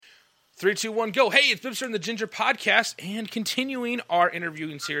3, 2, 1, go. Hey, it's Bibster and the Ginger Podcast, and continuing our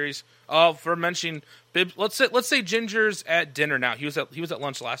interviewing series for mentioning Bib. Let's say Ginger's at dinner now. He was at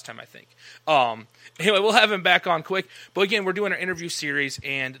lunch last time, I think. Anyway, we'll have him back on quick. But again, we're doing our interview series,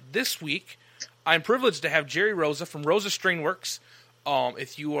 and this week I'm privileged to have Jerry Rosa from Rosa Stringworks.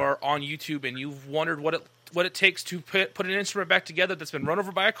 If you are on YouTube and you've wondered what it takes to put an instrument back together that's been run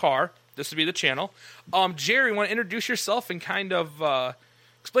over by a car, this would be the channel. Jerry, want to introduce yourself and kind of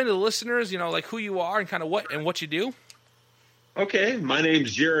explain to the listeners, like who you are and kind of what you do? Okay, my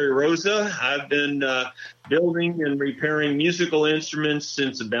name's Jerry Rosa. I've been building and repairing musical instruments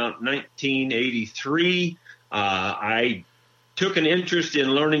since about 1983. I took an interest in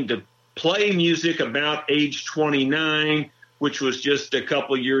learning to play music about age 29, which was just a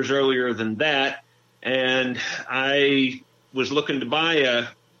couple of years earlier than that. And I was looking to buy a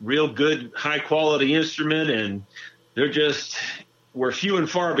real good, high-quality instrument, and they're just were few and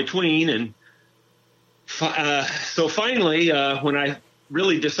far between. And so finally, when I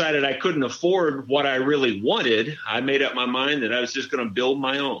really decided I couldn't afford what I really wanted, I made up my mind that I was just going to build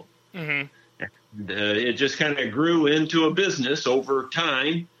my own. Mm-hmm. And, it just kind of grew into a business over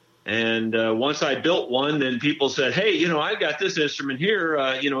time. And once I built one, then people said, hey, I got this instrument here.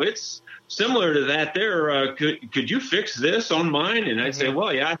 It's similar to that there. Could you fix this on mine? And I'd say,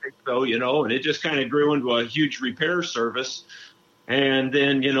 well, yeah, I think so, and it just kind of grew into a huge repair service. And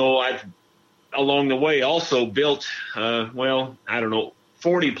then, I've along the way also built, 40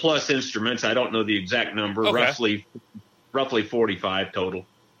 plus instruments. I don't know the exact number, roughly 45 total.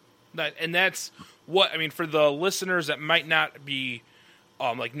 And that's for the listeners that might not be,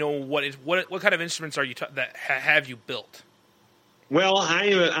 know what kind of instruments are you that have you built? Well,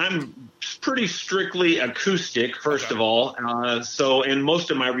 I'm pretty strictly acoustic, first of all. And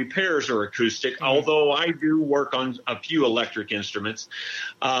most of my repairs are acoustic, although I do work on a few electric instruments.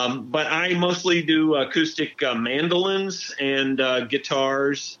 But I mostly do acoustic mandolins and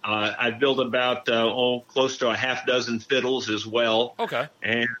guitars. I've built about close to a half dozen fiddles as well. Okay.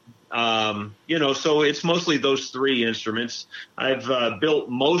 And so it's mostly those three instruments. I've built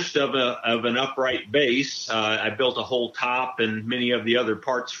most of an upright bass. I built a whole top and many of the other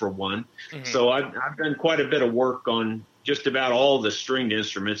parts for one. Mm-hmm. So I've done quite a bit of work on just about all the stringed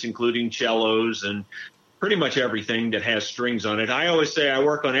instruments, including cellos and pretty much everything that has strings on it. I always say I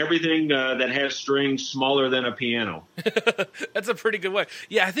work on everything that has strings smaller than a piano. That's a pretty good way.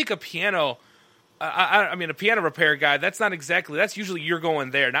 Yeah, I think a piano... a piano repair guy, that's usually you're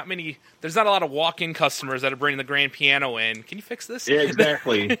going there. There's not a lot of walk-in customers that are bringing the grand piano in. Can you fix this? Yeah,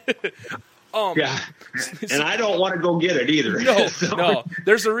 exactly. Yeah. And I don't want to go get it either. No.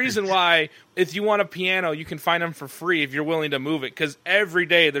 There's a reason why if you want a piano, you can find them for free if you're willing to move it. Because every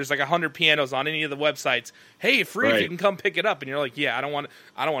day there's like 100 pianos on any of the websites. Hey, free, right. If you can come pick it up. And you're like, yeah, I don't want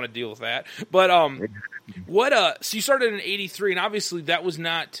to deal with that. But so you started in 83, and obviously that was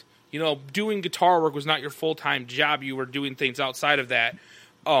not... doing guitar work was not your full-time job. You were doing things outside of that.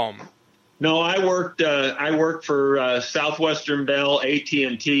 No, I worked for Southwestern Bell.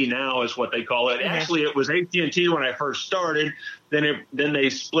 AT&T now is what they call it. Mm-hmm. Actually, it was AT&T when I first started. Then they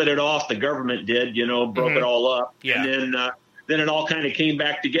split it off. The government did, broke it all up. Yeah. And then it all kind of came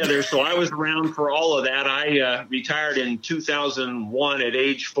back together. So I was around for all of that. I retired in 2001 at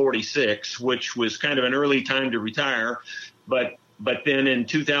age 46, which was kind of an early time to retire. But then in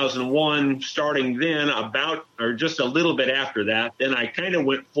 2001, starting then just a little bit after that, then I kind of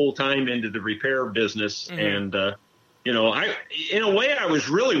went full time into the repair business. Mm-hmm. And, in a way, I was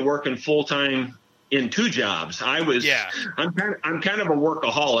really working full time in two jobs. I'm kind of a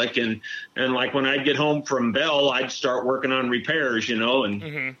workaholic, and like when I'd get home from Bell, I'd start working on repairs, and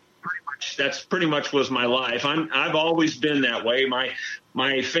mm-hmm. That's pretty much was my life. I've always been that way.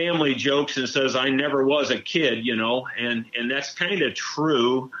 My family jokes and says I never was a kid, and that's kind of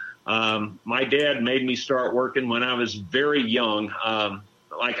true. My dad made me start working when I was very young.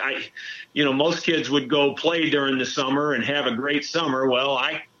 Most kids would go play during the summer and have a great summer. Well,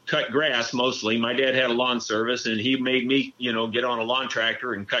 I cut grass mostly. My dad had a lawn service, and he made me, get on a lawn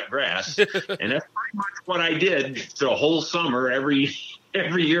tractor and cut grass. And that's pretty much what I did the whole summer, every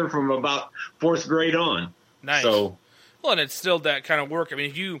year from about fourth grade on. Nice. So, well, and it's still that kind of work. I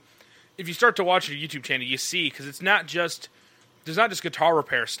mean, if you start to watch your YouTube channel, you see, because there's not just guitar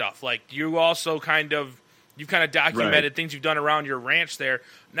repair stuff. Like you've kind of documented right. things you've done around your ranch there.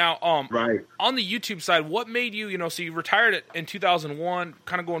 Now, right. on the YouTube side, what made you, so you retired in 2001,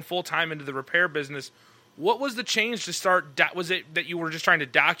 kind of going full time into the repair business. What was the change to start? Was it that you were just trying to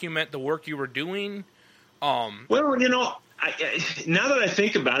document the work you were doing? Well, now that I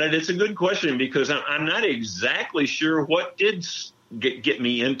think about it, it's a good question because I'm not exactly sure what did get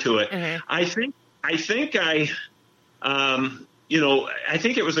me into it. Mm-hmm. I think I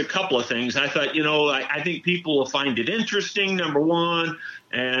think it was a couple of things. I thought, I think people will find it interesting, number one.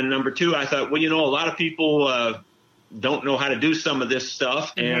 And number two, I thought, well, a lot of people don't know how to do some of this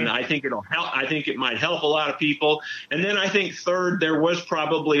stuff. Mm-hmm. And I think it'll help. I think it might help a lot of people. And then I think third, there was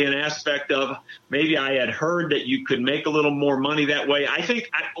probably an aspect of maybe I had heard that you could make a little more money that way. I think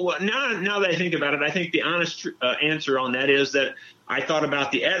now that I think about it, I think the honest answer on that is that I thought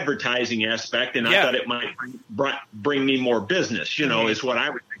about the advertising aspect, and I thought it might bring me more business, is what I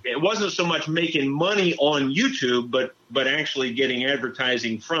would think. It wasn't so much making money on YouTube, but actually getting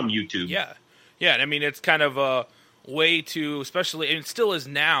advertising from YouTube. Yeah. Yeah. I mean, it's kind of a way to, especially, and it still is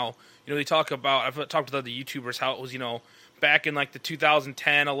now, they talk about, I've talked with other YouTubers how it was, back in like the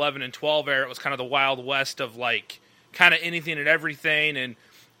 2010, 11, and 12 era, it was kind of the Wild West of like kind of anything and everything.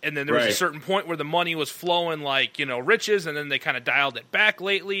 And then there was a certain point where the money was flowing like, riches, and then they kind of dialed it back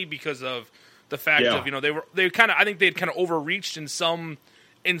lately because of the fact of, they kind of, I think they'd kind of overreached in some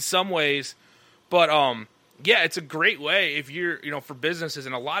ways. But, it's a great way if you're, for businesses,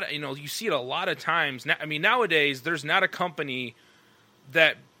 and a lot of, you see it a lot of times. Now, I mean, nowadays, there's not a company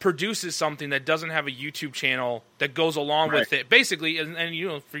that produces something that doesn't have a YouTube channel that goes along with it. Basically,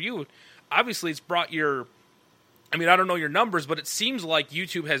 and for you, obviously it's brought your, I mean, I don't know your numbers, but it seems like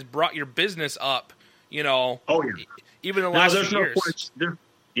YouTube has brought your business up, Oh, yeah. Even in the last few years.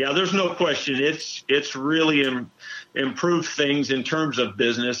 There's no question. It's really improved things in terms of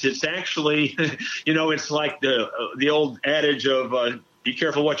business. It's actually, it's like the old adage of be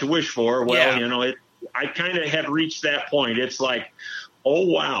careful what you wish for. Well, I kind of have reached that point. It's like, oh,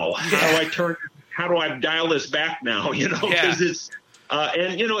 wow, how do I dial this back now? Because it's,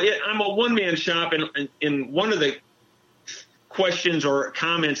 I'm a one-man shop, and one of the questions or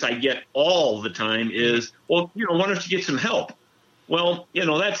comments I get all the time is, well, why don't you get some help? Well,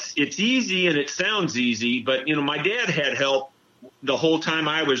 it's easy and it sounds easy, but, my dad had help the whole time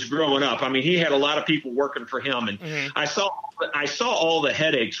I was growing up. I mean, he had a lot of people working for him, and I saw all the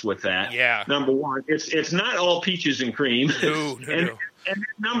headaches with that. Yeah. Number one, it's not all peaches and cream. No. And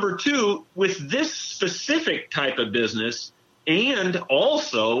number two, with this specific type of business, and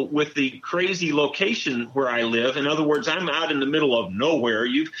also with the crazy location where I live. In other words, I'm out in the middle of nowhere.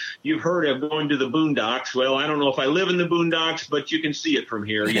 You've heard of going to the boondocks. Well, I don't know if I live in the boondocks, but you can see it from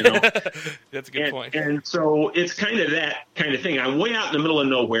here, That's a good point. And so it's kind of that kind of thing. I'm way out in the middle of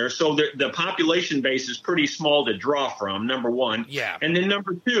nowhere, so the population base is pretty small to draw from, number one. Yeah. And then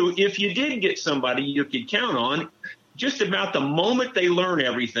number two, if you did get somebody you could count on, just about the moment they learn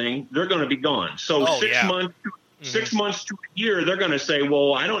everything, they're going to be gone. So 6 months to a year, they're going to say,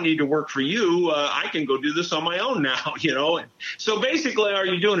 well, I don't need to work for you. I can go do this on my own now, So basically all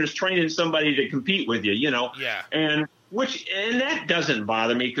you're doing is training somebody to compete with you, Yeah. And that doesn't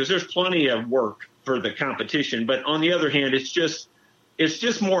bother me because there's plenty of work for the competition. But on the other hand, it's just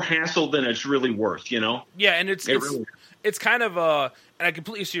more hassle than it's really worth, Yeah, and it's kind of and I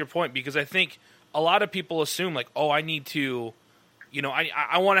completely see your point, because I think a lot of people assume like, oh, I need to,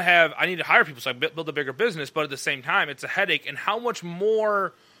 I need to hire people so I build a bigger business, but at the same time, it's a headache. And how much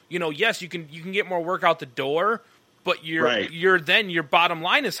more, yes, you can get more work out the door, but then your bottom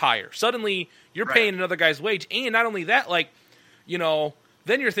line is higher. Suddenly, you're paying another guy's wage, and not only that, like, then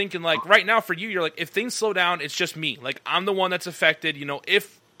you're thinking like, right now for you, you're like, if things slow down, it's just me. Like, I'm the one that's affected.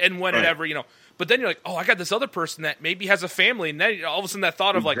 If and when it ever, But then you're like, oh, I got this other person that maybe has a family, and then all of a sudden that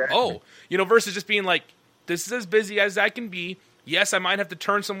thought of like, versus just being like, this is as busy as I can be. Yes, I might have to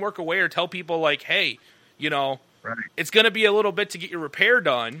turn some work away or tell people like, hey, it's going to be a little bit to get your repair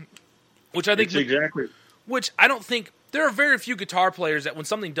done, which I think which I don't think there are very few guitar players that when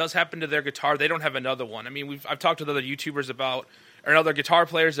something does happen to their guitar, they don't have another one. I mean, I've talked with other YouTubers or other guitar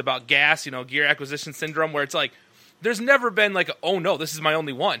players about GAS, gear acquisition syndrome, where it's like, there's never been like, oh no, this is my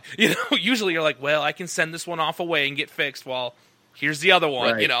only one. Usually you're like, well, I can send this one off away and get fixed. Well, here's the other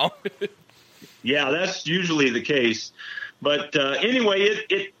one, Yeah, that's usually the case. But anyway,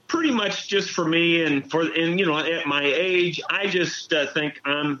 it pretty much just for me and at my age, I just think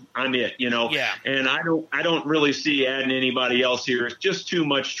I'm it, Yeah. And I don't really see adding anybody else here. It's just too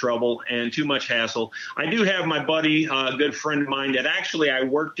much trouble and too much hassle. I do have my buddy, a good friend of mine that actually I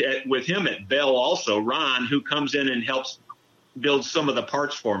worked with him at Bell also, Ron, who comes in and helps build some of the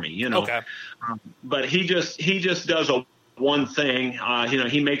parts for me, Okay. But he just does one thing.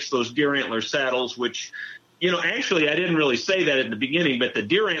 He makes those deer antler saddles, which, actually, I didn't really say that at the beginning, but the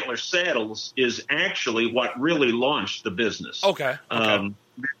deer antler saddles is actually what really launched the business. Okay.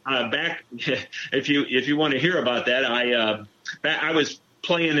 Back, if you want to hear about that, I was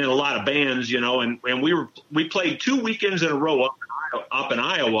playing in a lot of bands, and we played 2 weekends in a row up in up in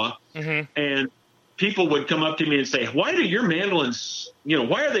Iowa, and people would come up to me and say, why do your mandolins,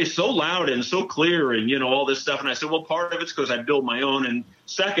 why are they so loud and so clear and, all this stuff? And I said, well, part of it's because I build my own. And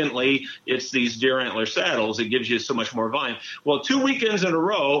secondly, it's these deer antler saddles. It gives you so much more volume. Well, 2 weekends in a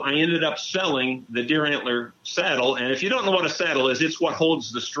row, I ended up selling the deer antler saddle. And if you don't know what a saddle is, it's what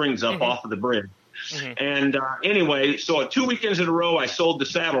holds the strings up off of the bridge. And anyway, so 2 weekends in a row, I sold the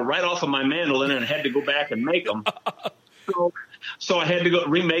saddle right off of my mandolin and had to go back and make them. So I had to go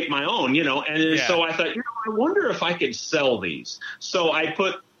remake my own, and so I thought, I wonder if I could sell these. So I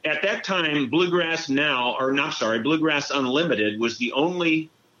put, at that time, Bluegrass Unlimited was the only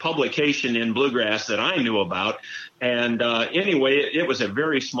publication in bluegrass that I knew about. And anyway, it was a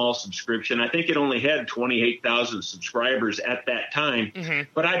very small subscription. I think it only had 28,000 subscribers at that time.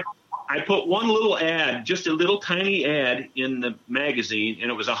 But I put one little ad, just a little tiny ad in the magazine, and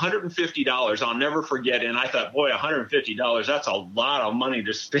it was $150. I'll never forget. And I thought, boy, $150, that's a lot of money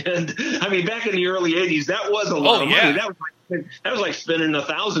to spend. I mean, back in the early 80s, that was a lot of money. That was like spending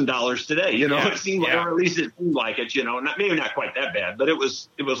 $1,000 today. It seemed like, or at least it seemed like it, maybe not quite that bad, but it was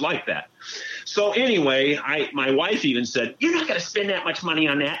like that. So anyway, my wife even said, you're not going to spend that much money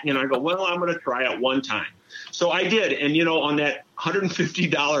on that. I go, well, I'm going to try it one time. So I did. And, on that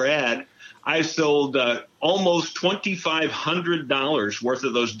 $150 ad, I sold almost $2,500 worth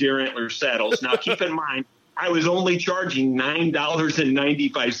of those deer antler saddles. Now, keep in mind, I was only charging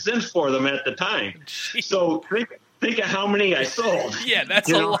 $9.95 for them at the time. Jeez. So think of how many I sold. Yeah,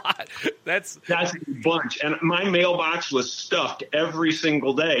 that's a lot. That's a bunch. And my mailbox was stuffed every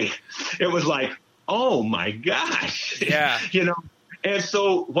single day. It was like, oh, my gosh. Yeah. And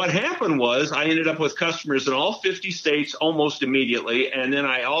so what happened was I ended up with customers in all 50 states almost immediately. And then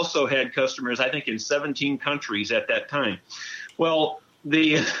I also had customers, I think, in 17 countries at that time. Well,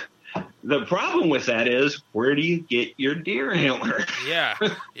 the problem with that is, where do you get your deer antler? Yeah.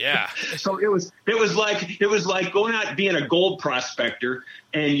 So it was like going out being a gold prospector,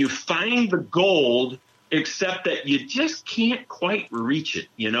 and you find the gold, except that you just can't quite reach it.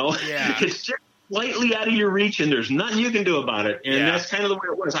 Yeah. It's just slightly out of your reach, and there's nothing you can do about it. And that's kind of the way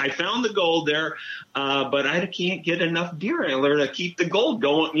it was. I found the gold there, but I can't get enough deer antler to keep the gold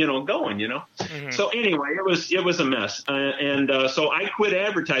going. So anyway, it was a mess. So I quit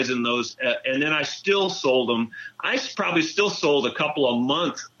advertising those, and then I still sold them. I probably still sold a couple a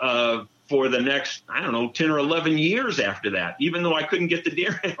month for the next, 10 or 11 years after that, even though I couldn't get the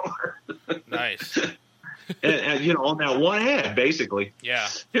deer antler. Nice. and on that one ad, basically. Yeah.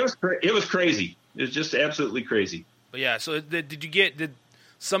 It was crazy. It was just absolutely crazy. But yeah, so did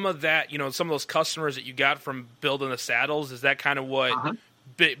some of that, some of those customers that you got from building the saddles, is that kind of what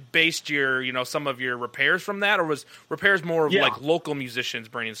based your, some of your repairs from that, or was repairs more of like local musicians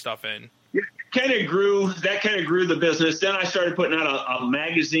bringing stuff in? Yeah, that kind of grew the business. Then I started putting out a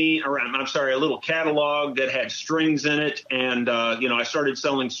magazine, a little catalog that had strings in it. And, I started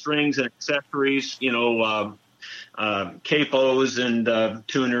selling strings and accessories, capos and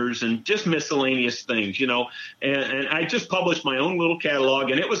tuners and just miscellaneous things, and I just published my own little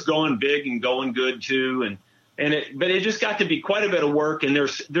catalog, and it was going big and going good too. But it just got to be quite a bit of work, and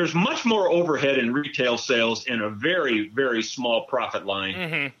there's much more overhead in retail sales and a very, very small profit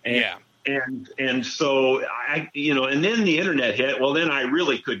line. And so and then the internet hit. Well, then I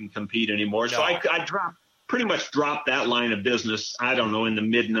really couldn't compete anymore. No. So I pretty much dropped that line of business. I don't know, in the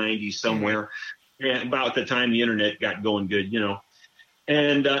mid 90s somewhere. And about the time the internet got going good,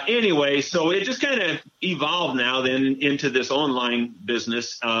 And anyway, so it just kind of evolved now then into this online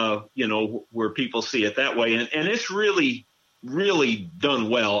business, where people see it that way. And it's really, really done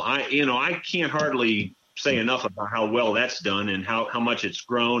well. I can't hardly say enough about how well that's done and how much it's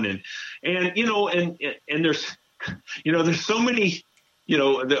grown. And there's, there's so many,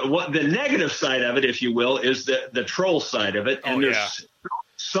 the negative side of it, if you will, is the troll side of it. And there's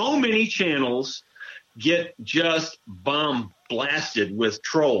so many channels get just bomb blasted with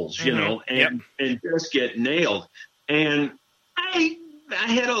trolls, and just get nailed. And I've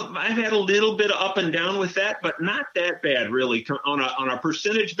had a little bit of up and down with that, but not that bad really. On a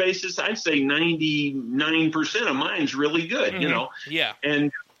percentage basis, I'd say 99% of mine's really good, Yeah.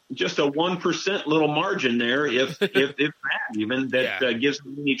 And just a 1% little margin there, if that even, that gives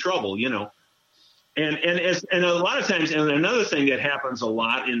me any trouble, And a lot of times, and another thing that happens a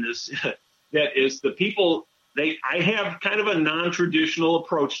lot in this. That is the people, I have kind of a non-traditional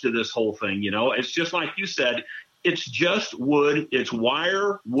approach to this whole thing. It's just like you said, it's just wood, it's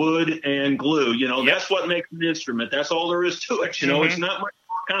wire, wood, and glue. That's what makes an instrument. That's all there is to it. It's not much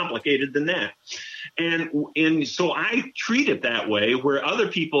more complicated than that. And so I treat it that way, where other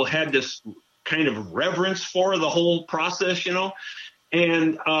people had this kind of reverence for the whole process,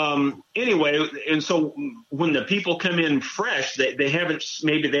 And anyway, and so when the people come in fresh, they haven't,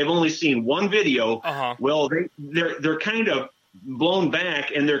 maybe they've only seen one video. Uh-huh. Well, they're kind of blown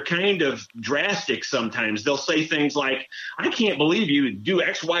back, and they're kind of drastic sometimes. They'll say things like, "I can't believe you do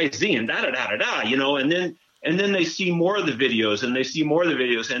X, Y, Z," and da da da da da, and then they see more of the videos, and they see more of the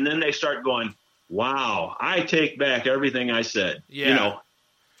videos, and then they start going, "Wow, I take back everything I said," and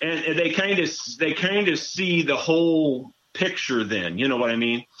they kind of see the whole picture then, you know what I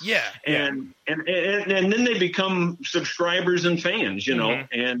mean? Yeah. And then they become subscribers and fans,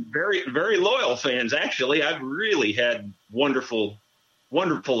 and very, very loyal fans. Actually, I've really had wonderful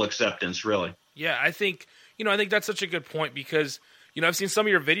acceptance, really. Yeah, I think that's such a good point because, I've seen some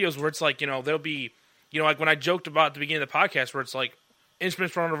of your videos where it's like, there'll be, like when I joked about at the beginning of the podcast where it's like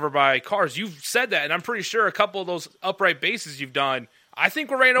instruments run over by cars. You've said that, and I'm pretty sure a couple of those upright basses you've done, I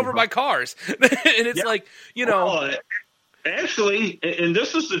think were ran over by cars. And it's like, Actually, and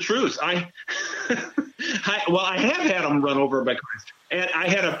this is the truth. I have had them run over by cars, and I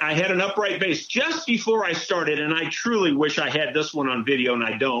had an upright bass just before I started, and I truly wish I had this one on video, and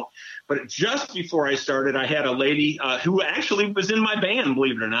I don't. But just before I started, I had a lady who actually was in my band,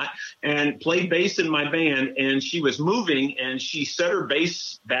 believe it or not, and played bass in my band. And she was moving, and she set her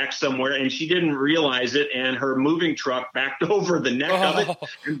bass back somewhere, and she didn't realize it. And her moving truck backed over the neck of it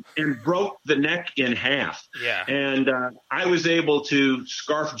and broke the neck in half. Yeah. And I was able to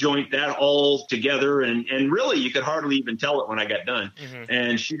scarf joint that all together. And really, you could hardly even tell it when I got done. Mm-hmm.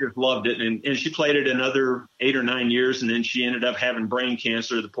 And she just loved it. And she played it another 8 or 9 years. And then she ended up having brain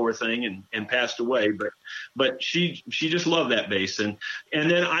cancer, the poor thing. And passed away, but she just loved that bass, and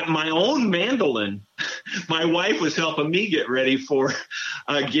then my own mandolin. My wife was helping me get ready for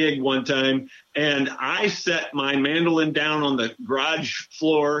a gig one time, and I set my mandolin down on the garage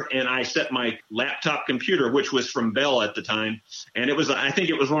floor, and I set my laptop computer, which was from Bell at the time, and I think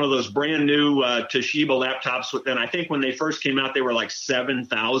it was one of those brand new Toshiba laptops. And I think when they first came out, they were like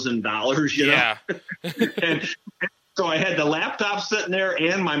 $7,000, Yeah. And so I had the laptop sitting there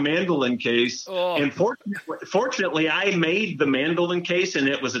and my mandolin case. Oh. And fortunately, I made the mandolin case, and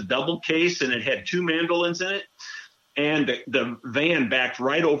it was a double case, and it had 2 mandolins in it. And the van backed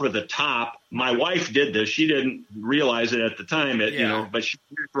right over the top. My wife did this. She didn't realize it at the time, but she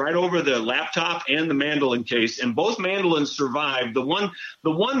backed right over the laptop and the mandolin case. And both mandolins survived. The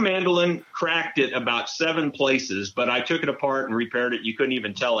one mandolin cracked it about 7 places, but I took it apart and repaired it. You couldn't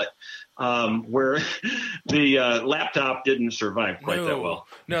even tell it. Where the laptop didn't survive quite that well.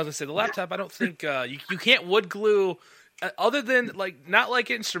 No, as I say, the laptop, I don't think you can't wood glue. Other than not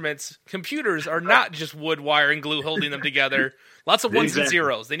like instruments, computers are not just wood wire and glue holding them together. Lots of ones and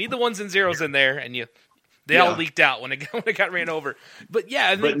zeros. They need the ones and zeros in there, and they all leaked out when it got ran over. But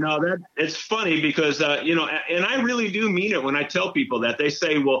yeah, but no, it's funny because and I really do mean it when I tell people that. They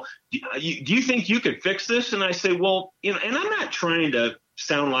say, "Well, do you think you could fix this?" And I say, "Well, and I'm not trying to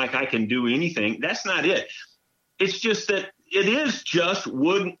sound like I can do anything. That's not it. It's just that it is just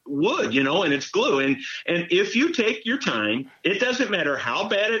wood, and it's glue. And if you take your time, it doesn't matter how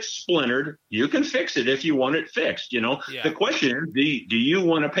bad it's splintered, you can fix it if you want it fixed, Yeah. The question is, do you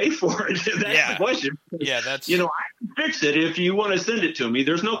want to pay for it? That's the question. Yeah, that's I can fix it if you want to send it to me.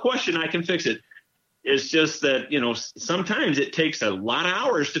 There's no question I can fix it. It's just that, sometimes it takes a lot of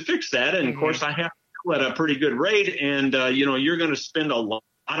hours to fix that. And of course I have to at a pretty good rate, and you're going to spend a lot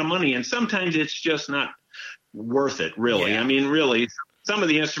of money, and sometimes it's just not worth it, really. I mean, really, some of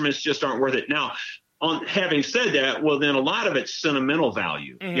the instruments just aren't worth it. Now, having said that, well, then a lot of it's sentimental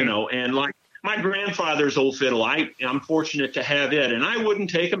value, and like my grandfather's old fiddle, I'm fortunate to have it, and I wouldn't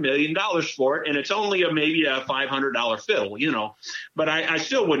take $1 million for it, and it's only maybe a $500 fiddle, but I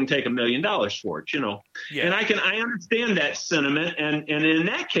still wouldn't take $1 million for it, Yeah. And I understand that sentiment, and in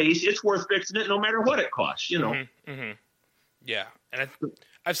that case, it's worth fixing it no matter what it costs, Yeah, and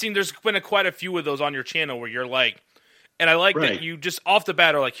I've seen there's been quite a few of those on your channel where you're like, and I like that you just off the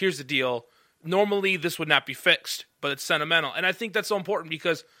bat are like, here's the deal. Normally this would not be fixed, but it's sentimental, and I think that's so important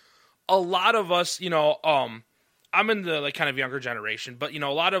because a lot of us, I'm in the kind of younger generation, but a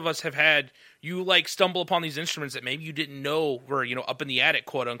lot of us have had you stumble upon these instruments that maybe you didn't know were up in the attic,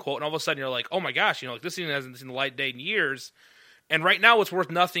 quote unquote, and all of a sudden you're like, oh my gosh, this thing hasn't seen the light of day in years, and right now it's worth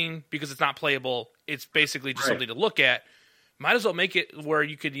nothing because it's not playable. It's basically just something to look at. Might as well make it where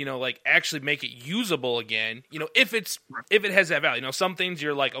you could, actually make it usable again. If it has that value. Some things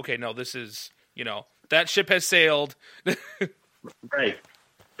you're like, okay, no, this is, that ship has sailed. Right.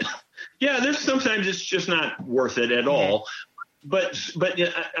 Yeah, there's sometimes it's just not worth it at all. But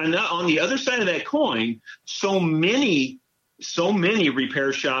on the other side of that coin, so many so many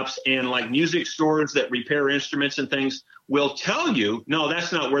repair shops and like music stores that repair instruments and things will tell you, no,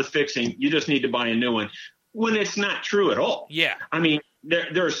 that's not worth fixing. You just need to buy a new one, when it's not true at all. Yeah. I mean,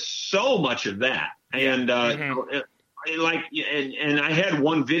 there's so much of that. And, and I had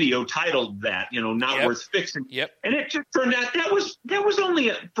one video titled that, not worth fixing. Yep. And it just turned out that was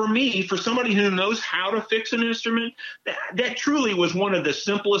only for me, for somebody who knows how to fix an instrument, that truly was one of the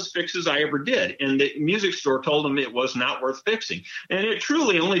simplest fixes I ever did. And the music store told them it was not worth fixing. And it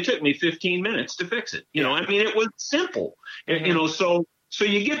truly only took me 15 minutes to fix it. I mean, it was simple, so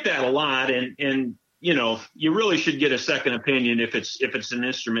you get that a lot. And, you really should get a second opinion if it's an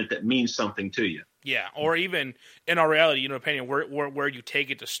instrument that means something to you. Yeah, or even in our reality, depending on where you take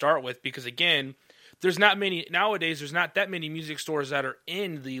it to start with, because again, there's not that many music stores that are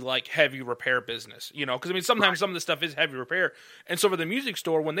in the like heavy repair business, because I mean sometimes some of the stuff is heavy repair, and so for the music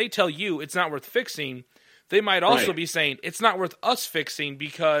store, when they tell you it's not worth fixing, they might also be saying it's not worth us fixing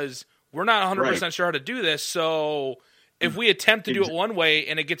because we're not 100% sure how to do this. So if we attempt to do it one way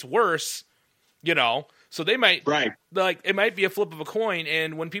and it gets worse, so they might like it might be a flip of a coin,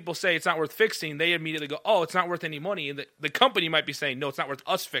 and when people say it's not worth fixing, they immediately go, "Oh, it's not worth any money," and the company might be saying, "No, it's not worth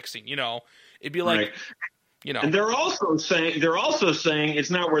us fixing." It'd be like, And they're also saying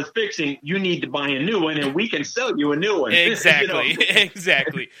it's not worth fixing. You need to buy a new one, and we can sell you a new one. Exactly,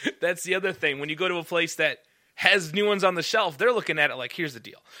 exactly. That's the other thing. When you go to a place that has new ones on the shelf, they're looking at it like, here's the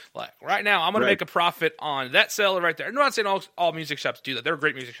deal. Like, right now, I'm going to make a profit on that seller right there. I'm not saying all music shops do that. There are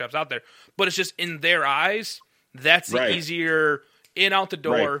great music shops out there. But it's just in their eyes, that's the easier in, out the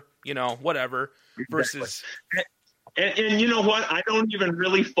door, whatever, versus... And you know what? I don't even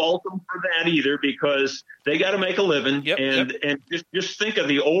really fault them for that either, because they got to make a living. And just think of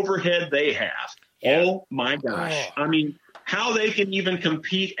the overhead they have. Yeah. Oh, my gosh. I mean... How they can even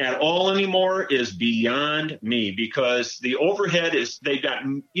compete at all anymore is beyond me, because the overhead they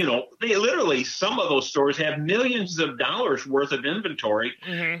literally, some of those stores have millions of dollars worth of inventory.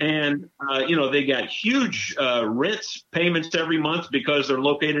 And, they got huge rent payments every month because they're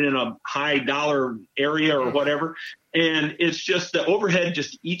located in a high dollar area or whatever. And it's just the overhead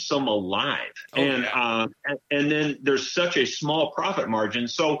just eats them alive. And then there's such a small profit margin.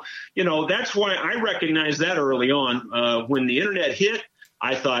 So, that's why I recognized that early on. When the internet hit,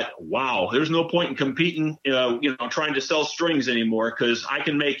 I thought, wow, there's no point in competing, trying to sell strings anymore, because I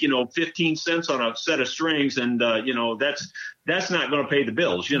can make, 15 cents on a set of strings. And, that's not going to pay the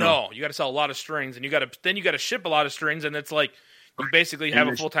bills. No, you got to sell a lot of strings, and you got to ship a lot of strings. And it's like you basically have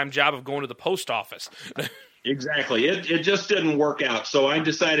a full-time job of going to the post office. Exactly. It just didn't work out. So I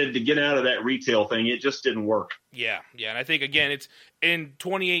decided to get out of that retail thing. It just didn't work. Yeah. And I think, again, it's in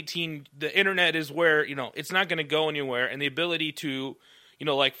 2018, the internet is where, it's not going to go anywhere. And the ability to,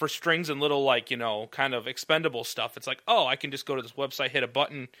 like for strings and little, like, kind of expendable stuff, it's like, oh, I can just go to this website, hit a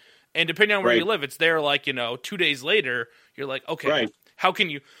button. And depending on where you live, it's there like, 2 days later, you're like, okay, how can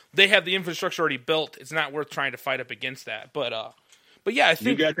you, they have the infrastructure already built. It's not worth trying to fight up against that. But yeah, I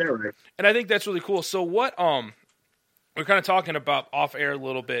think you got that right. And I think that's really cool. So what we're kind of talking about off air a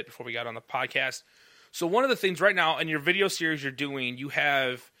little bit before we got on the podcast. So one of the things right now in your video series you're doing, you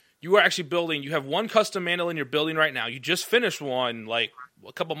are actually building, you have one custom mandolin you're building right now. You just finished one like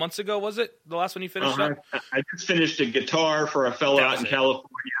a couple months ago, was it? The last one you finished up? I just finished a guitar for a fellow out in California.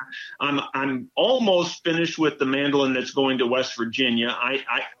 I'm almost finished with the mandolin that's going to West Virginia.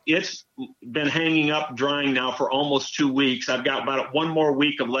 It's been hanging up drying now for almost 2 weeks. I've got about one more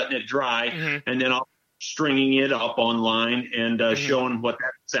week of letting it dry, and then I'll stringing it up online and showing what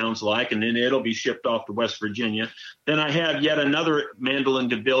that sounds like, and then it'll be shipped off to West Virginia. Then I have yet another mandolin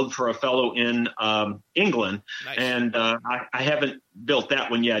to build for a fellow in England, and I haven't built that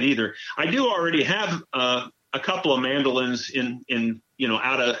one yet either. I do already have a couple of mandolins in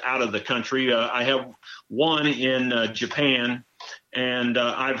out of the country. I have one in Japan, and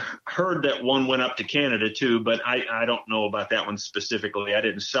I've heard that one went up to Canada too, but I don't know about that one specifically. I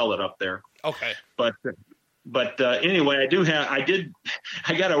didn't sell it up there. Okay. But anyway,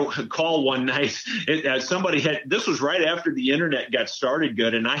 I got a call one night. This was right after the internet got started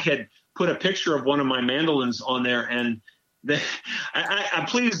good, and I had put a picture of one of my mandolins on there, and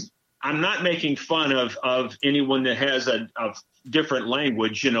I'm not making fun of anyone that has a different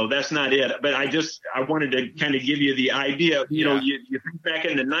language, that's not it. But I wanted to kind of give you the idea, you think back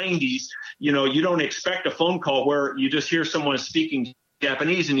in the 90s, you don't expect a phone call where you just hear someone speaking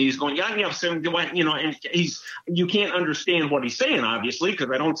Japanese and he's going, and you can't understand what he's saying, obviously, because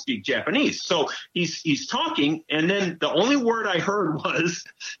I don't speak Japanese. So he's talking, and then the only word I heard was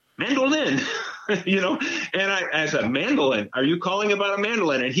mandolin, and I said, mandolin, are you calling about a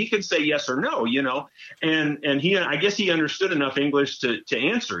mandolin? And he could say yes or no, and I guess he understood enough English to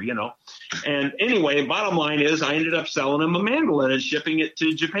answer, and anyway, bottom line is I ended up selling him a mandolin and shipping it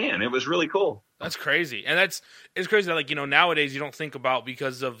to Japan. It was really cool. That's crazy. And it's crazy that, nowadays you don't think about,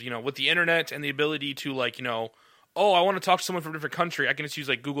 because of, with the internet and the ability to oh, I want to talk to someone from a different country, I can just use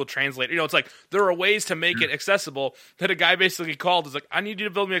Google Translate. It's there are ways to make it accessible that a guy basically called is I need you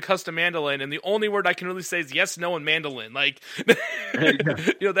to build me a custom mandolin, and the only word I can really say is yes, no, and mandolin. That's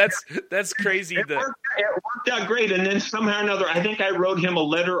crazy. It worked out great. And then somehow or another, I think I wrote him a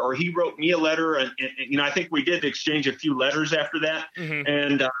letter, or he wrote me a letter, and I think we did exchange a few letters after that. Mm-hmm.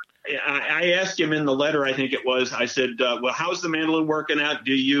 And I asked him in the letter, I think it was, I said, well, how's the mandolin working out?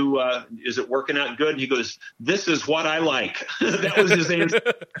 Is it working out good? And he goes, this is what I like. That was his answer.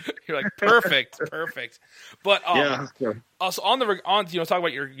 You're perfect. But yeah, sure. Also talk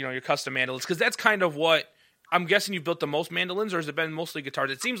about your custom mandolins, because that's kind of what I'm guessing you've built the most mandolins, or has it been mostly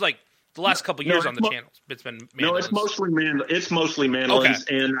guitars? It seems like the last couple of years on the channel, it's been mandolins. No, it's mostly mandolins,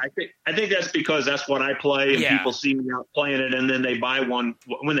 okay. And I think that's because that's what I play, and people see me out playing it, and then they buy one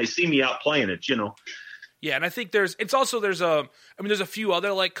when they see me out playing it, Yeah, and I think there's a few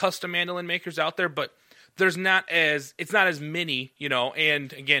other custom mandolin makers out there, but it's not as many,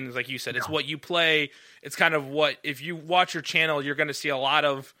 and again, like you said, it's what you play. It's kind of what, if you watch your channel, you're going to see a lot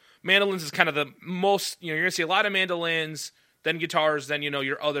of mandolins is kind of the most, you're going to see a lot of mandolins, then guitars, then,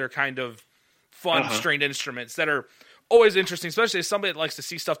 your other kind of fun stringed instruments that are always interesting, especially as somebody that likes to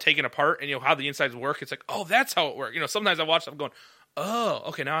see stuff taken apart and, how the insides work. It's oh, that's how it works. Sometimes I watch stuff going, oh,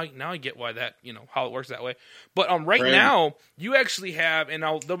 okay, now I get why that, how it works that way. But right now, you actually have, and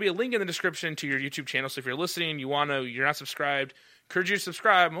there'll be a link in the description to your YouTube channel, so if you're listening, you're not subscribed, encourage you to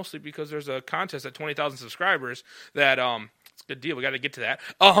subscribe, mostly because there's a contest at 20,000 subscribers that, it's a good deal, we got to get to that.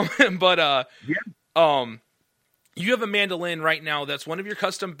 You have a mandolin right now that's one of your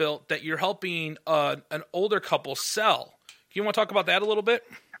custom built that you're helping an older couple sell. You want to talk about that a little bit?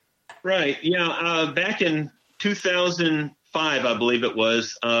 Right. Yeah. Back in 2005, I believe it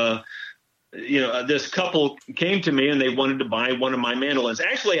was, this couple came to me and they wanted to buy one of my mandolins.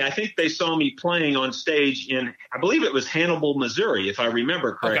 Actually, I think they saw me playing on stage in, I believe it was Hannibal, Missouri, if I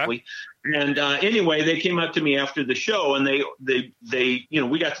remember correctly. Okay. And anyway, they came up to me after the show, and they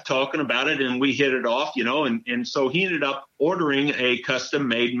we got to talking about it, and we hit it off, and so he ended up ordering a custom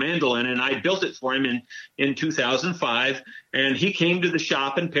made mandolin, and I built it for him in 2005, and he came to the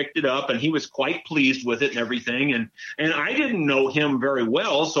shop and picked it up, and he was quite pleased with it and everything, and I didn't know him very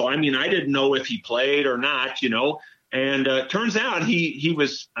well, so I didn't know if he played or not, And turns out he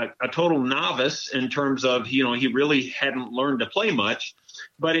was a total novice in terms of, he really hadn't learned to play much.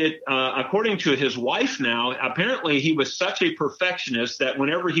 But according to his wife now, apparently he was such a perfectionist that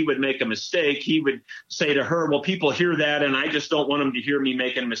whenever he would make a mistake, he would say to her, well, people hear that, and I just don't want them to hear me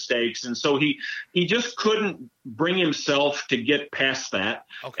making mistakes. And so he just couldn't bring himself to get past that.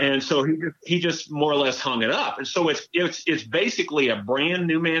 Okay. And so he just more or less hung it up. And so it's basically a brand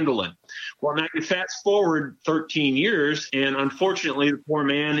new mandolin. Well, now you fast forward 13 years, and unfortunately, the poor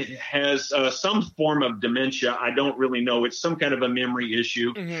man has some form of dementia. I don't really know. It's some kind of a memory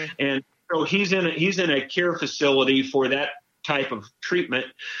issue. Mm-hmm. And so he's in a care facility for that type of treatment.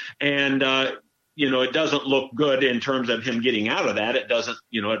 And, it doesn't look good in terms of him getting out of that. It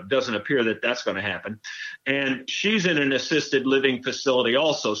doesn't appear that that's going to happen. And she's in an assisted living facility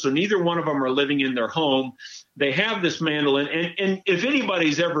also. So neither one of them are living in their home. They have this mandolin. And if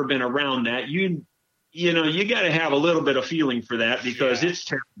anybody's ever been around that, you got to have a little bit of feeling for that, because it's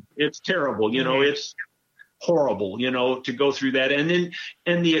terrible. Mm-hmm. It's horrible, to go through that.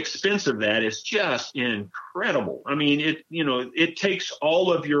 And the expense of that is just incredible. It takes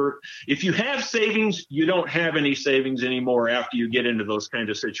all of if you have savings, you don't have any savings anymore after you get into those kind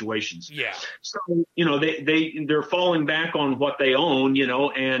of situations. Yeah. So, they're falling back on what they own,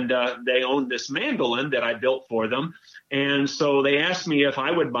 and they own this mandolin that I built for them. And so they asked me if I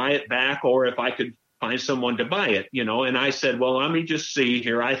would buy it back or if I could find someone to buy it, and I said, well, let me just see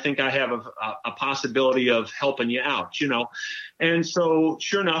here. I think I have a possibility of helping you out, and so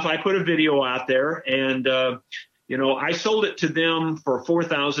sure enough, I put a video out there, and, I sold it to them for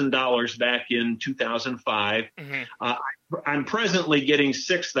 $4,000 back in 2005. Mm-hmm. I'm presently getting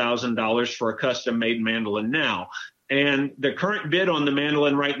 $6,000 for a custom made mandolin now. And the current bid on the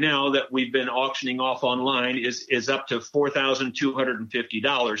mandolin right now that we've been auctioning off online is up to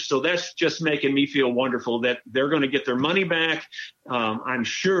 $4,250. So that's just making me feel wonderful that they're going to get their money back. I'm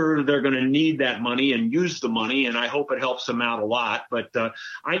sure they're going to need that money and use the money, and I hope it helps them out a lot. But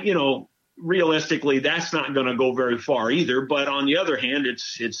realistically, that's not going to go very far either. But on the other hand,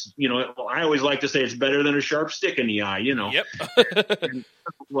 it's I always like to say it's better than a sharp stick in the eye. Yep. And,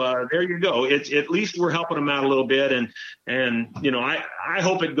 there you go. It's at least we're helping them out a little bit, and I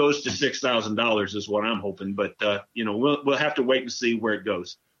hope it goes to $6,000 is what I'm hoping. But we'll have to wait and see where it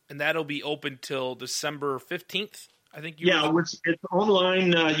goes. And that'll be open till December 15th. I think it's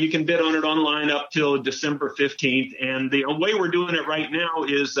online. You can bid on it online up till December 15th. And the way we're doing it right now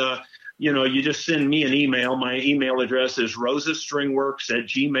is, you just send me an email. My email address is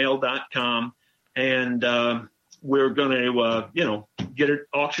rosastringworks@gmail.com. And we're going to, get it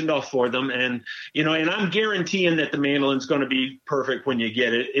auctioned off for them. And, and I'm guaranteeing that the mandolin's going to be perfect when you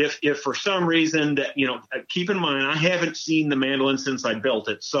get it. If for some reason that, keep in mind, I haven't seen the mandolin since I built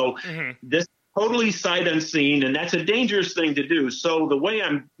it. So this totally sight unseen, and that's a dangerous thing to do. So the way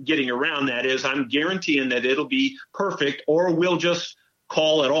I'm getting around that is I'm guaranteeing that it'll be perfect, or we'll just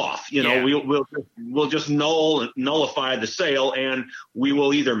call it off. We'll just nullify the sale, and we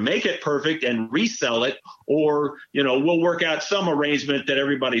will either make it perfect and resell it, or we'll work out some arrangement that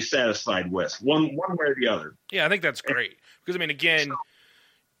everybody's satisfied with, one way or the other. Yeah, I think that's great because again.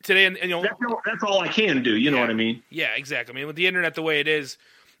 Today, and that's all I can do. You know what I mean? Yeah, exactly. With the internet the way it is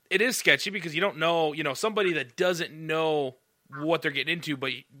sketchy because you don't know, somebody that doesn't know what they're getting into,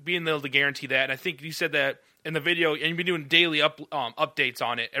 but being able to guarantee that. And I think you said that in the video, and you've been doing daily updates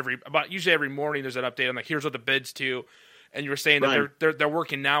on it usually every morning. There's an update on here's what the bid's to, and you were saying that they're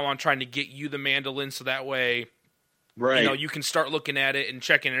working now on trying to get you the mandolin so that way, you can start looking at it and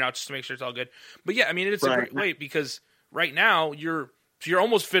checking it out just to make sure it's all good. But yeah, it's a great way because right now you're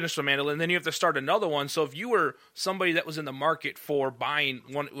almost finished the mandolin, then you have to start another one. So if you were somebody that was in the market for buying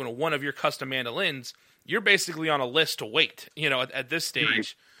one of your custom mandolins, you're basically on a list to wait, at this stage.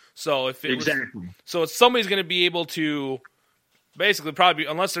 Right. So if somebody's going to be able to basically probably,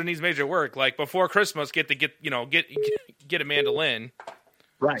 unless there needs major work, like before Christmas, get a mandolin.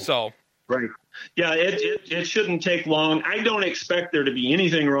 Right. So. Right. Yeah, it shouldn't take long. I don't expect there to be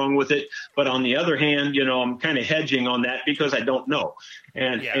anything wrong with it. But on the other hand, I'm kind of hedging on that because I don't know.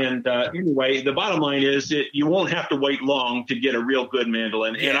 And anyway, the bottom line is that you won't have to wait long to get a real good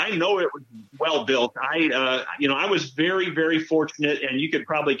mandolin. Yeah. And I know it was well built. I was very, very fortunate, and you could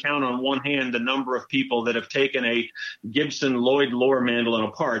probably count on one hand the number of people that have taken a Gibson Lloyd Loar mandolin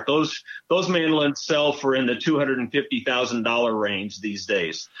apart. Those mandolins sell for in the $250,000 range these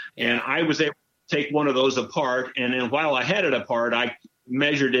days. Yeah. And I was able to take one of those apart, and then while I had it apart, I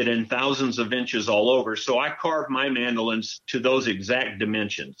measured it in thousands of inches all over. So I carved my mandolins to those exact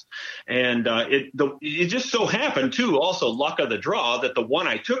dimensions. And it just so happened, too, also luck of the draw, that the one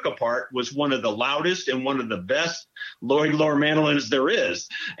I took apart was one of the loudest and one of the best Lloyd Loar mandolins there is.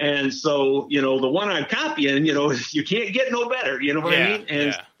 And so, the one I'm copying, you can't get no better. You know what I mean?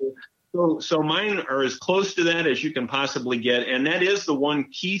 And So mine are as close to that as you can possibly get, and that is the one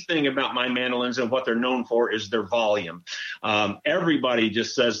key thing about my mandolins and what they're known for is their volume. Everybody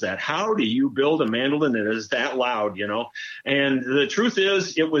just says that. How do you build a mandolin that is that loud, And the truth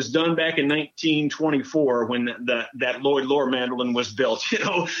is, it was done back in 1924 when that Lloyd Loar mandolin was built,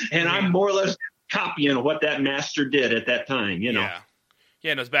 and I'm more or less copying what that master did at that time, Yeah,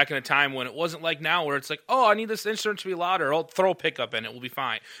 and it was back in a time when it wasn't like now where it's like, oh, I need this instrument to be louder. I'll throw a pickup in it. We'll be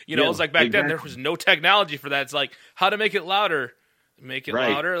fine. It was like back then there was no technology for that. It's like how to make it louder. Make it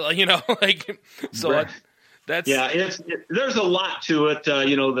louder. That's... Yeah, there's a lot to it.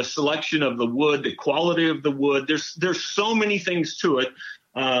 The selection of the wood, the quality of the wood. There's so many things to it.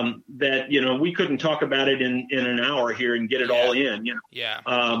 That we couldn't talk about it in an hour here and get it all in.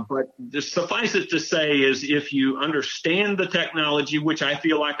 But suffice it to say is if you understand the technology, which I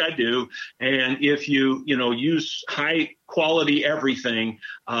feel like I do, and if you use high quality everything,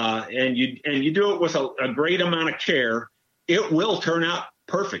 and you do it with a great amount of care, it will turn out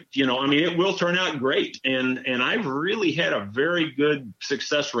perfect. It will turn out great. And I've really had a very good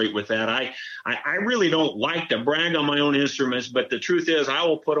success rate with that. I really don't like to brag on my own instruments, but the truth is I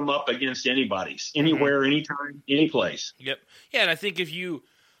will put them up against anybody's, anywhere, anytime, any place. Yep. Yeah. And I think and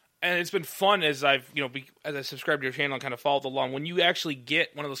it's been fun as I've, as I subscribed to your channel and kind of followed along, when you actually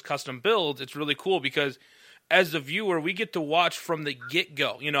get one of those custom builds, it's really cool because as the viewer, we get to watch from the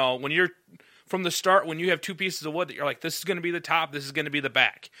get-go, when you're, from the start, when you have two pieces of wood that you're like, this is going to be the top, this is going to be the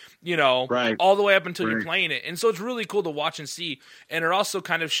back, all the way up until you're playing it. And so it's really cool to watch and see. And it also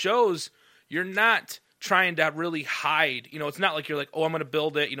kind of shows you're not trying to really hide. It's not like you're like, oh, I'm going to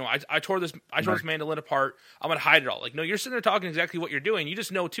build it. I tore this mandolin apart. I'm going to hide it all. Like, no, you're sitting there talking exactly what you're doing. You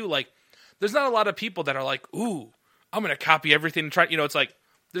just know too, like, there's not a lot of people that are like, ooh, I'm going to copy everything and try. It's like,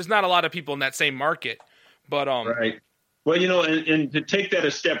 there's not a lot of people in that same market. But Well, and to take that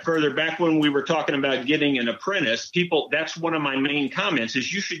a step further, back when we were talking about getting an apprentice, that's one of my main comments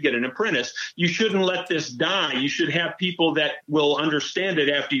is you should get an apprentice. You shouldn't let this die. You should have people that will understand it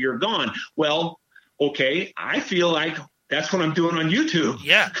after you're gone. Well, okay, I feel like that's what I'm doing on YouTube.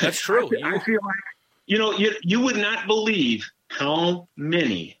 Yeah, that's true. I feel like, you would not believe how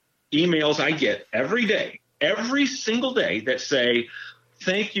many emails I get every day, every single day that say,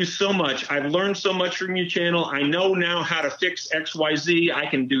 thank you so much. I've learned so much from your channel. I know now how to fix XYZ. I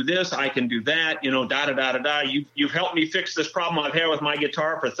can do this. I can do that. You've helped me fix this problem I've had with my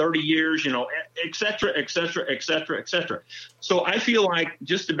guitar for 30 years, et cetera, et cetera, et cetera, et cetera. So I feel like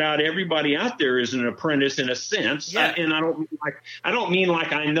just about everybody out there is an apprentice in a sense. Yeah. And I don't mean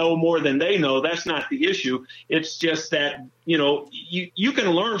like I know more than they know. That's not the issue. It's just that, you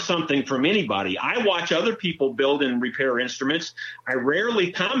can learn something from anybody. I watch other people build and repair instruments. I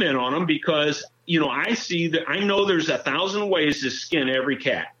rarely comment on them because, I know there's 1,000 ways to skin every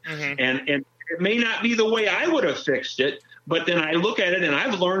cat. Mm-hmm. And it may not be the way I would have fixed it, but then I look at it and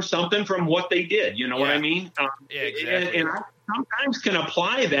I've learned something from what they did. You know what I mean? Yeah, exactly. And I sometimes can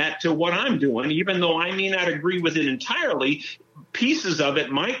apply that to what I'm doing, even though I may not agree with it entirely. Pieces of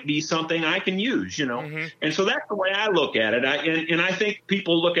it might be something I can use, Mm-hmm. And so that's the way I look at it. And I think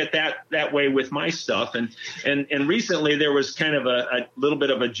people look at that way with my stuff. And recently there was kind of a little bit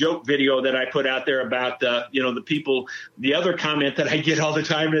of a joke video that I put out there about, the people. The other comment that I get all the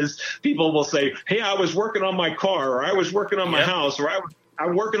time is people will say, hey, I was working on my car, or I was working on my house, or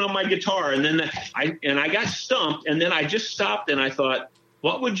I'm working on my guitar. And then I got stumped, and then I just stopped and I thought,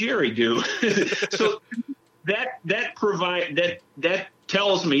 what would Jerry do? So that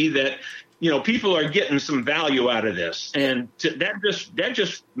tells me that people are getting some value out of this, and that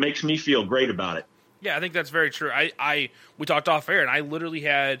just makes me feel great about it. Yeah, I think that's very true. We talked off air, and I literally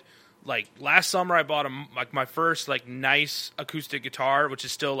had last summer I bought my first nice acoustic guitar, which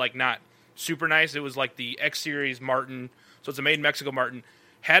is still not super nice. It was the X Series Martin, so it's a made in Mexico Martin.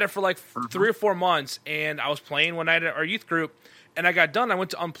 Had it for 3 or 4 months, and I was playing one night at our youth group. And I got done. I went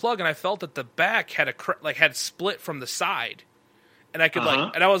to unplug, and I felt that the back had had split from the side, and I could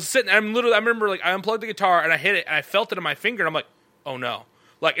and I was sitting. I remember I unplugged the guitar and I hit it, and I felt it in my finger, and I'm like, oh no,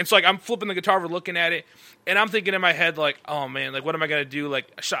 and so I'm flipping the guitar over, looking at it, and I'm thinking in my head oh man, what am I gonna do?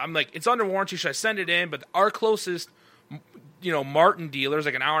 I'm it's under warranty. Should I send it in? But our closest, Martin dealer is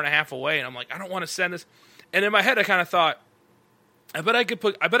an hour and a half away, and I'm I don't want to send this. And in my head, I kind of thought, I bet I could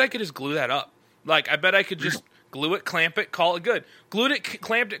just glue that up. I bet I could just glue it, clamp it, call it good. Glued it,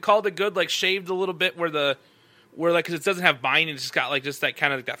 clamped it, called it good. Shaved a little bit where because it doesn't have binding, it's just got just that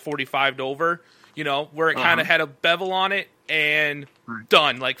kind of got 45'd over, where it kind of had a bevel on it, and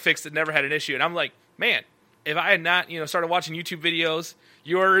done. Fixed it, never had an issue. And I'm man, if I had not started watching YouTube videos,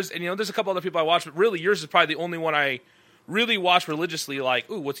 yours, and there's a couple other people I watch, but really yours is probably the only one I really watch religiously.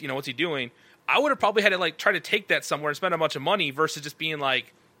 Ooh, what's he doing? I would have probably had to try to take that somewhere and spend a bunch of money versus just being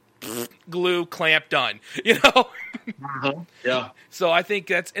glue, clamp, done. Yeah. So I think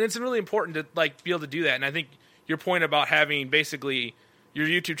it's really important to be able to do that. And I think your point about having basically your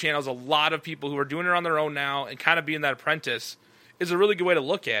YouTube channel is a lot of people who are doing it on their own now and kind of being that apprentice is a really good way to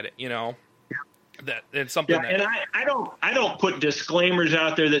look at it. That it's something. Yeah, and I don't put disclaimers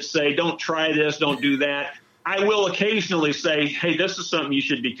out there that say don't try this, don't do that. I will occasionally say, hey, this is something you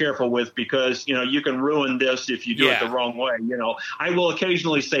should be careful with because, you can ruin this if you do it the wrong way. I will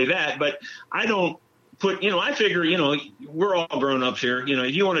occasionally say that, but I don't put, I figure, we're all grown ups here.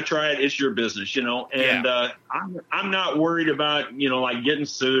 If you want to try it, it's your business, and I'm not worried about, getting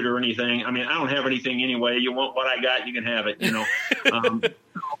sued or anything. I mean, I don't have anything anyway. You want what I got, you can have it,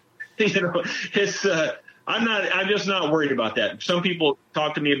 it's, I'm just not worried about that. Some people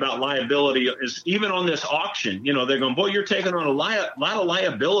talk to me about liability is even on this auction, they're going, boy, you're taking on a lot of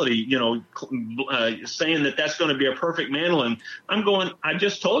liability, saying that that's going to be a perfect mantle. And I'm going, I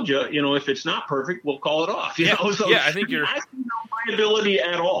just told you, if it's not perfect, we'll call it off. So I think I see no liability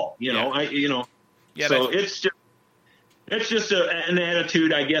at all, so it's just an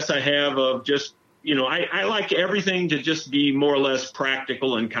attitude I guess I have of just, I like everything to just be more or less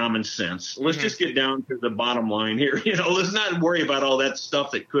practical and common sense. Let's just get down to the bottom line here. Let's not worry about all that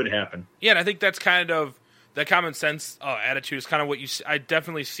stuff that could happen. Yeah, and I think that's kind of that common sense attitude is kind of what I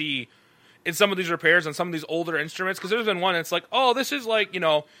definitely see in some of these repairs on some of these older instruments. Because there's been one that's this is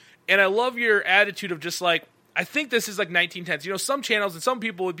and I love your attitude of just I think this is 1910s. Some channels and some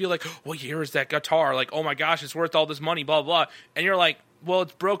people would be what year is that guitar? Oh my gosh, it's worth all this money, blah, blah. And you're well,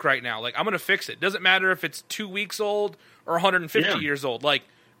 it's broke right now. I'm going to fix it. Doesn't matter if it's 2 weeks old or 150 years old.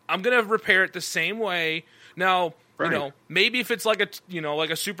 I'm going to repair it the same way. Now, Right. You know, maybe if it's like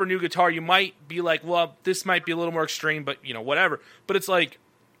a super new guitar, you might be like, well, this might be a little more extreme, but whatever. But it's like,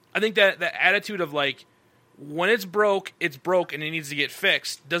 I think that attitude of like, when it's broke and it needs to get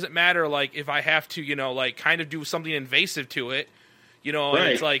fixed. Doesn't matter like if I have to, like kind of do something invasive to it, and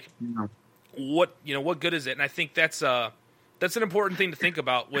it's like, what good is it? And I think that's an important thing to think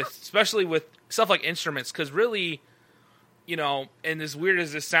about especially with stuff like instruments, because really, and as weird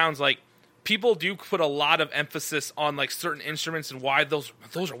as this sounds, like people do put a lot of emphasis on like certain instruments and why those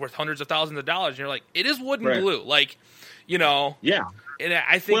are worth hundreds of thousands of dollars. And you're like, it is wood and glue, like, Yeah. And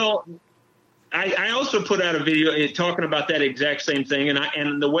I think, well, I also put out a video talking about that exact same thing,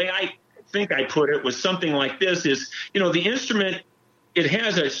 and the way I think I put it was something like this: is the instrument, it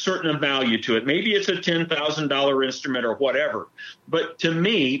has a certain value to it. Maybe it's a $10,000 instrument or whatever, but to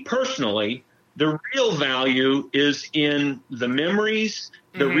me personally, the real value is in the memories.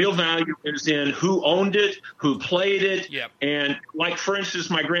 The real value is in who owned it, who played it, and like for instance,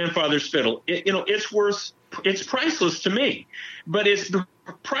 my grandfather's fiddle. It's priceless to me, but it's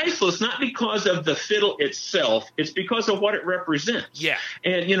priceless not because of the fiddle itself. It's because of what it represents. Yeah,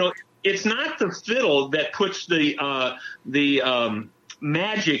 and it's not the fiddle that puts the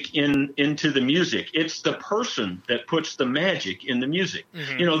magic into the music. It's the person that puts the magic in the music.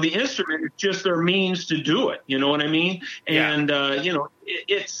 The instrument is just their means to do it. You know what I mean? And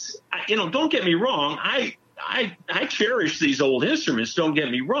it's don't get me wrong. I cherish these old instruments, don't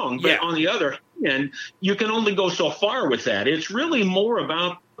get me wrong, but on the other hand, you can only go so far with that. It's really more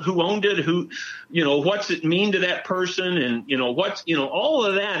about who owned it, what's it mean to that person, and all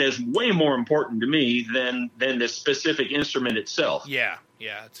of that is way more important to me than the specific instrument itself. Yeah,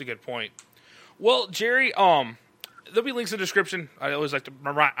 that's a good point. Well, Jerry, there'll be links in the description. I always like to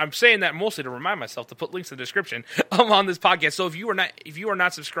I'm saying that mostly to remind myself to put links in the description on this podcast. So if you are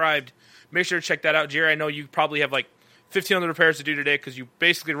not subscribed, make sure to check that out. Jerry, I know you probably have like 1,500 repairs to do today because you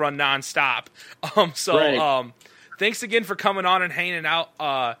basically run nonstop. Thanks again for coming on and hanging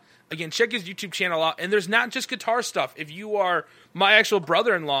out. Again, check his YouTube channel out. And there's not just guitar stuff. If you are my actual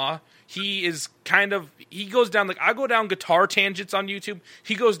brother-in-law, he goes down, like I go down guitar tangents on YouTube.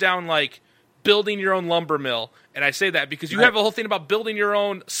 He goes down like building your own lumber mill. And I say that because you have a whole thing about building your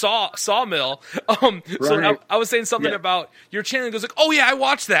own sawmill. So I was saying something about your channel and goes like, oh yeah, I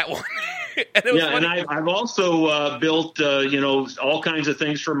watched that one. And it was funny. And I've also built, all kinds of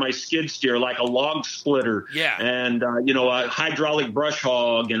things for my skid steer, like a log splitter and, a hydraulic brush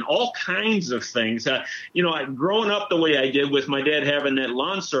hog and all kinds of things. Growing up the way I did with my dad having that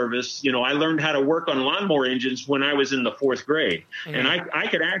lawn service, I learned how to work on lawnmower engines when I was in the 4th grade. And I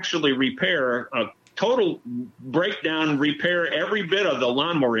could actually repair total breakdown, repair every bit of the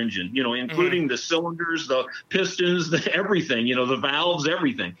lawnmower engine, including the cylinders, the pistons, everything, the valves,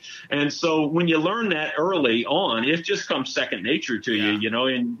 everything. And so when you learn that early on, it just comes second nature to you,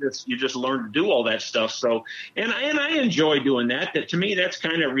 and you just learn to do all that stuff. So, and I enjoy doing that. That to me, that's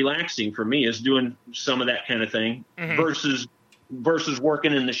kind of relaxing for me, is doing some of that kind of thing versus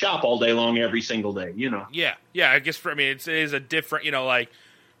working in the shop all day long every single day, Yeah. I guess it is a different,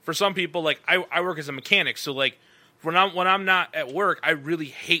 for some people, like I work as a mechanic, so like when I'm not at work, I really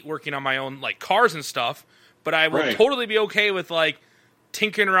hate working on my own like cars and stuff. But I will totally be okay with like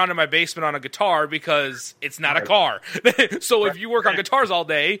tinkering around in my basement on a guitar because it's not a car. So if you work on guitars all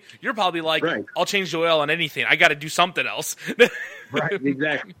day, you're probably like, I'll change the oil on anything. I got to do something else. Right,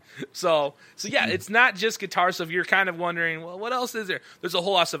 exactly. So yeah, it's not just guitar. So if you're kind of wondering, well, what else is there? There's a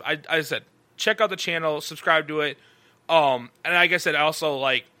whole lot of stuff. I said, check out the channel, subscribe to it. And like I said, I also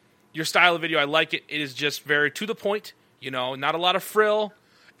like your style of video. I like it. It is just very to the point, not a lot of frill.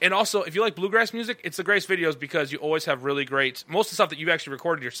 And also, if you like bluegrass music, it's the greatest videos because you always have really great, most of the stuff that you've actually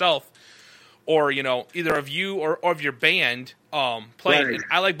recorded yourself or, either of you or of your band playing. Right. And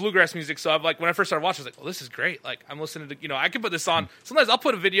I like bluegrass music, so I've like, when I first started watching, I was like, oh, this is great. Like, I'm listening to, I can put this on. Sometimes I'll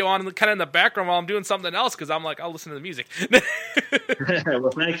put a video on kind of in the background while I'm doing something else because I'm like, I'll listen to the music.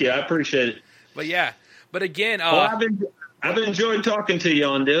 Well, thank you. I appreciate it. But yeah. But again, I've enjoyed talking to you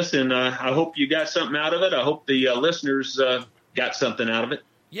on this, and I hope you got something out of it. I hope the listeners got something out of it.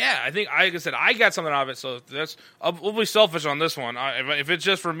 Yeah, I think, like I said, I got something out of it, so we'll be selfish on this one. If it's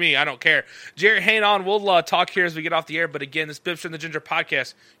just for me, I don't care. Jerry, hang on. We'll talk here as we get off the air. But again, this Bibster and the Ginger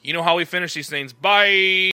podcast, you know how we finish these things. Bye!